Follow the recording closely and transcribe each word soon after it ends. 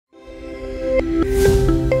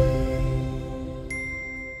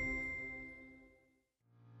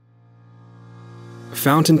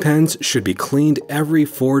Fountain pens should be cleaned every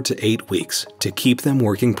 4 to 8 weeks to keep them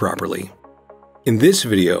working properly. In this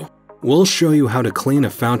video, we'll show you how to clean a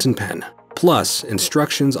fountain pen, plus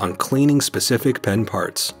instructions on cleaning specific pen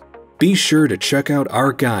parts. Be sure to check out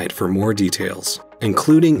our guide for more details,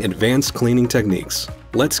 including advanced cleaning techniques.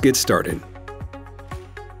 Let's get started.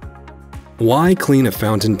 Why clean a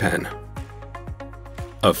fountain pen?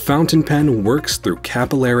 A fountain pen works through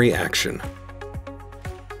capillary action.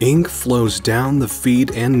 Ink flows down the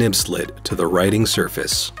feed and nib slit to the writing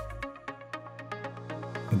surface.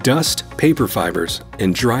 Dust, paper fibers,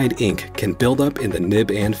 and dried ink can build up in the nib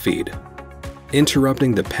and feed,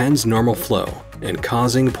 interrupting the pen's normal flow and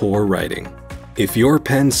causing poor writing. If your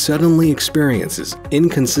pen suddenly experiences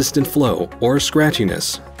inconsistent flow or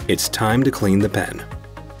scratchiness, it's time to clean the pen.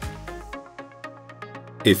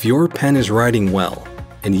 If your pen is writing well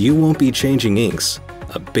and you won't be changing inks,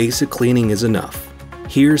 a basic cleaning is enough.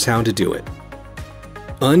 Here's how to do it.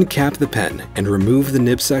 Uncap the pen and remove the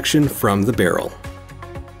nib section from the barrel.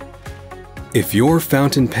 If your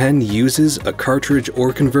fountain pen uses a cartridge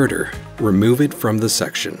or converter, remove it from the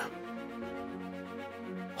section.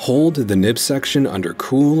 Hold the nib section under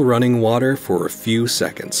cool running water for a few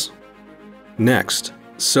seconds. Next,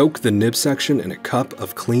 soak the nib section in a cup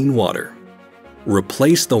of clean water.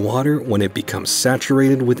 Replace the water when it becomes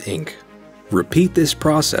saturated with ink. Repeat this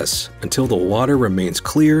process until the water remains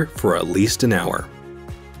clear for at least an hour.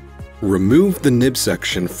 Remove the nib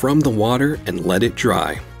section from the water and let it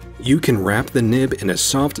dry. You can wrap the nib in a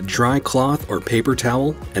soft dry cloth or paper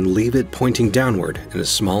towel and leave it pointing downward in a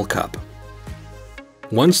small cup.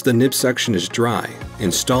 Once the nib section is dry,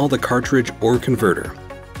 install the cartridge or converter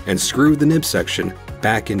and screw the nib section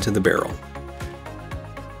back into the barrel.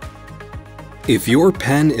 If your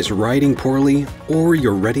pen is writing poorly or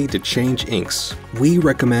you're ready to change inks, we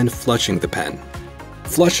recommend flushing the pen.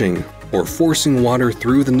 Flushing, or forcing water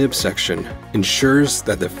through the nib section, ensures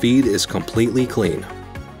that the feed is completely clean.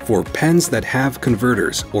 For pens that have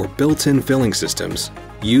converters or built-in filling systems,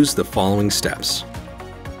 use the following steps.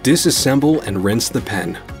 Disassemble and rinse the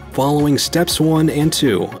pen, following steps 1 and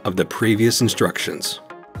 2 of the previous instructions.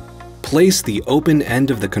 Place the open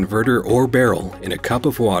end of the converter or barrel in a cup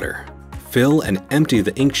of water. Fill and empty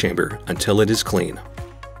the ink chamber until it is clean.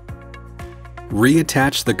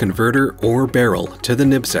 Reattach the converter or barrel to the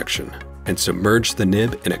nib section and submerge the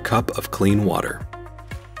nib in a cup of clean water.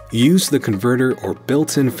 Use the converter or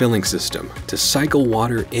built-in filling system to cycle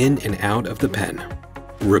water in and out of the pen.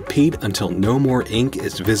 Repeat until no more ink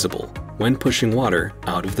is visible when pushing water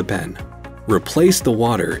out of the pen. Replace the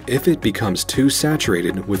water if it becomes too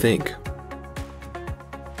saturated with ink.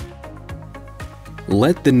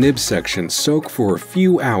 Let the nib section soak for a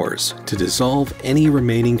few hours to dissolve any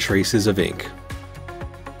remaining traces of ink.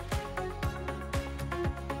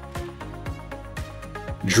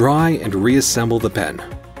 Dry and reassemble the pen.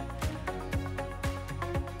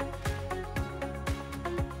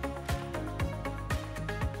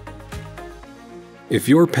 If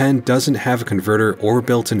your pen doesn't have a converter or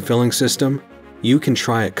built-in filling system, you can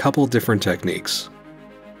try a couple different techniques.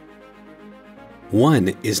 One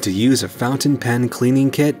is to use a fountain pen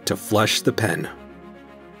cleaning kit to flush the pen.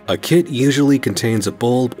 A kit usually contains a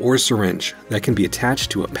bulb or syringe that can be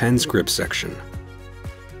attached to a pen's grip section.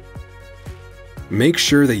 Make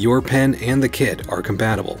sure that your pen and the kit are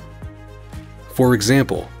compatible. For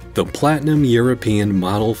example, the Platinum European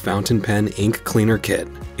Model Fountain Pen Ink Cleaner Kit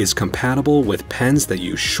is compatible with pens that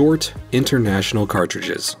use short, international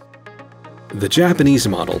cartridges. The Japanese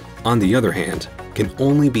model, on the other hand, can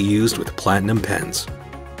only be used with platinum pens.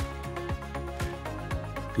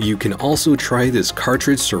 You can also try this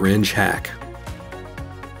cartridge-syringe hack.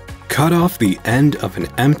 Cut off the end of an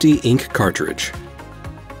empty ink cartridge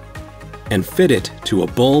and fit it to a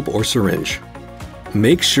bulb or syringe.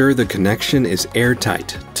 Make sure the connection is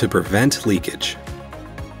airtight to prevent leakage.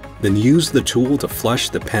 Then use the tool to flush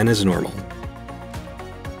the pen as normal.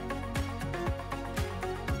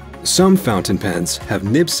 Some fountain pens have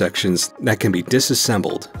nib sections that can be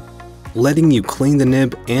disassembled, letting you clean the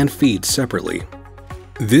nib and feed separately.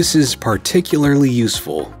 This is particularly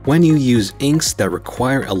useful when you use inks that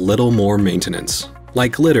require a little more maintenance,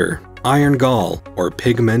 like glitter, iron gall, or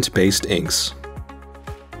pigment-based inks.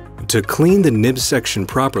 To clean the nib section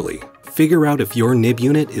properly, figure out if your nib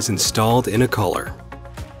unit is installed in a collar.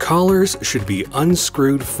 Collars should be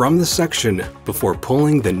unscrewed from the section before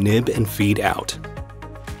pulling the nib and feed out.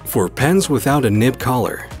 For pens without a nib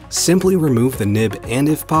collar, simply remove the nib and,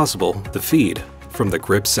 if possible, the feed from the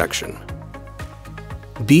grip section.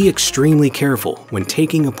 Be extremely careful when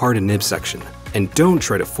taking apart a nib section and don't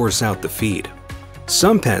try to force out the feed.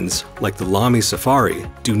 Some pens, like the Lamy Safari,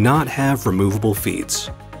 do not have removable feeds,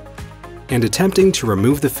 and attempting to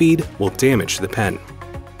remove the feed will damage the pen.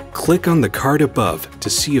 Click on the card above to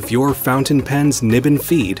see if your fountain pen's nib and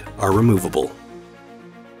feed are removable.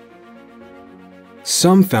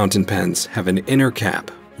 Some fountain pens have an inner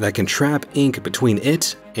cap that can trap ink between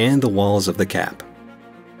it and the walls of the cap.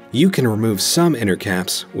 You can remove some inner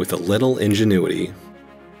caps with a little ingenuity.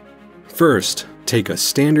 First, take a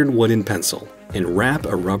standard wooden pencil and wrap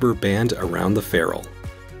a rubber band around the ferrule.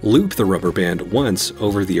 Loop the rubber band once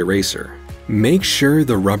over the eraser. Make sure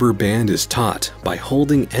the rubber band is taut by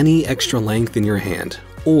holding any extra length in your hand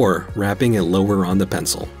or wrapping it lower on the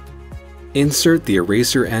pencil. Insert the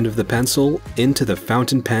eraser end of the pencil into the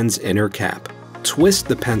fountain pen's inner cap. Twist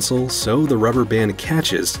the pencil so the rubber band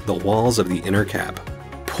catches the walls of the inner cap.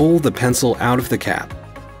 Pull the pencil out of the cap.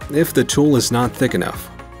 If the tool is not thick enough,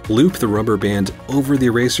 loop the rubber band over the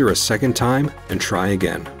eraser a second time and try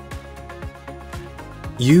again.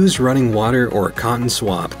 Use running water or a cotton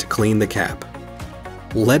swab to clean the cap.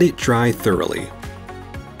 Let it dry thoroughly.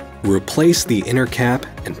 Replace the inner cap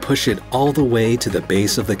and push it all the way to the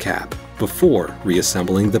base of the cap before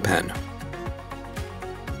reassembling the pen.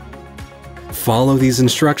 Follow these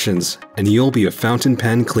instructions and you'll be a fountain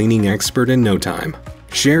pen cleaning expert in no time.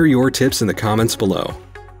 Share your tips in the comments below.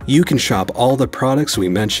 You can shop all the products we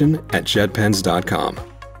mention at JetPens.com.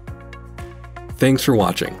 Thanks for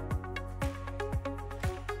watching.